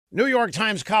New York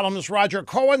Times columnist Roger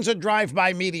Cohen's a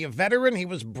drive-by media veteran. He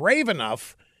was brave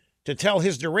enough to tell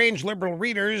his deranged liberal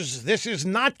readers this is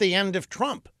not the end of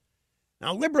Trump.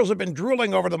 Now, liberals have been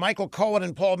drooling over the Michael Cohen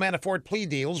and Paul Manafort plea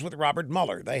deals with Robert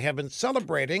Mueller. They have been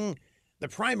celebrating the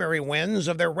primary wins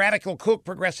of their radical kook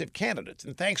progressive candidates.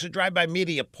 And thanks to drive-by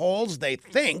media polls, they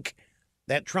think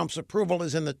that Trump's approval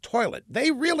is in the toilet.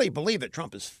 They really believe that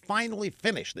Trump is finally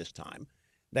finished this time,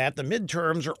 that the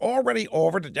midterms are already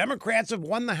over. The Democrats have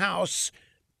won the House,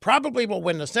 probably will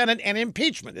win the Senate, and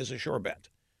impeachment is a sure bet.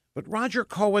 But Roger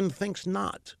Cohen thinks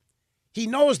not. He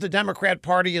knows the Democrat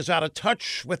Party is out of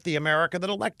touch with the America that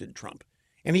elected Trump.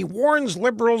 And he warns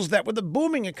liberals that with a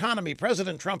booming economy,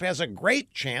 President Trump has a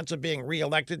great chance of being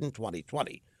reelected in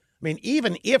 2020. I mean,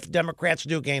 even if Democrats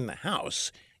do gain the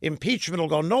House, impeachment will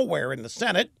go nowhere in the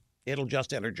Senate. It'll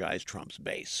just energize Trump's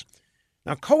base.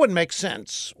 Now, Cohen makes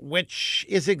sense, which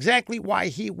is exactly why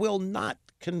he will not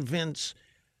convince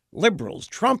liberals.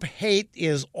 Trump hate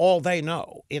is all they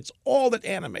know. It's all that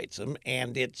animates them,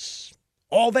 and it's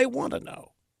all they want to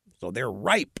know. So they're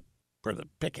ripe for the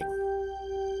picking.